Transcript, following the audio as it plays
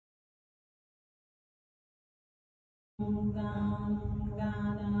Between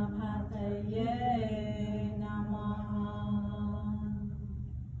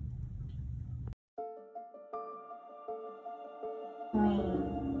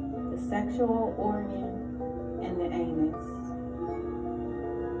the sexual organ and the anus.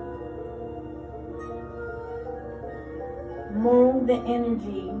 Move the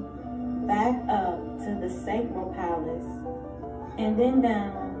energy back up to the sacral palace and then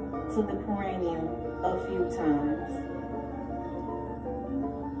down to the perineum a few times.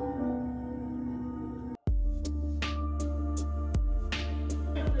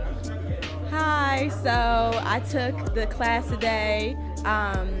 Hi, so I took the class today.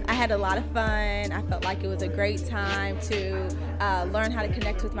 I had a lot of fun. I felt like it was a great time to learn how to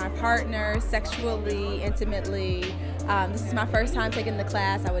connect with my partner sexually, intimately. This is my first time taking the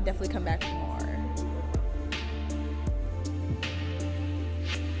class. I would definitely come back for more.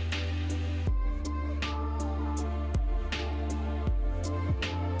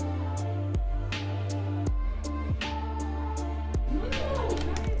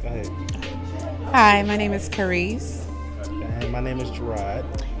 Hi, my name is Carice. And my name is Gerard.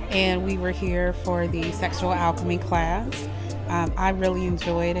 And we were here for the sexual alchemy class. I really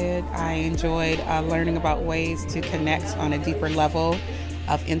enjoyed it. I enjoyed learning about ways to connect on a deeper level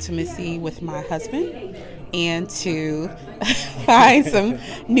of intimacy with my husband and to find some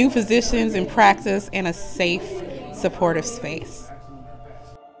new positions and practice in a safe, supportive space.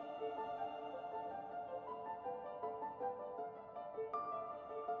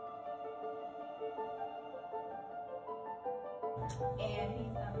 And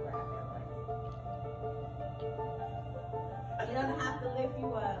he's gonna grab your leg. He doesn't have to lift you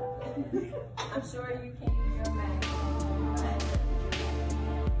up. I'm sure you can use your mat.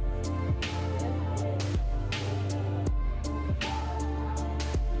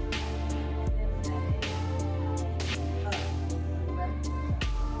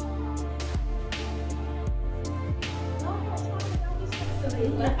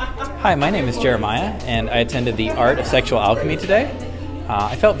 Hi, my name is Jeremiah, and I attended the Art of Sexual Alchemy today.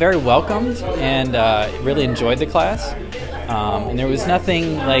 I felt very welcomed and really enjoyed the class. And there was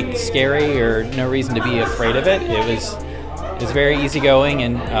nothing like scary or no reason to be afraid of it. It was very easygoing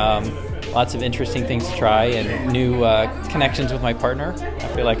and lots of interesting things to try and new connections with my partner. I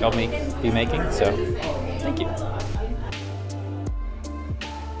feel like I'll be making. So, thank you.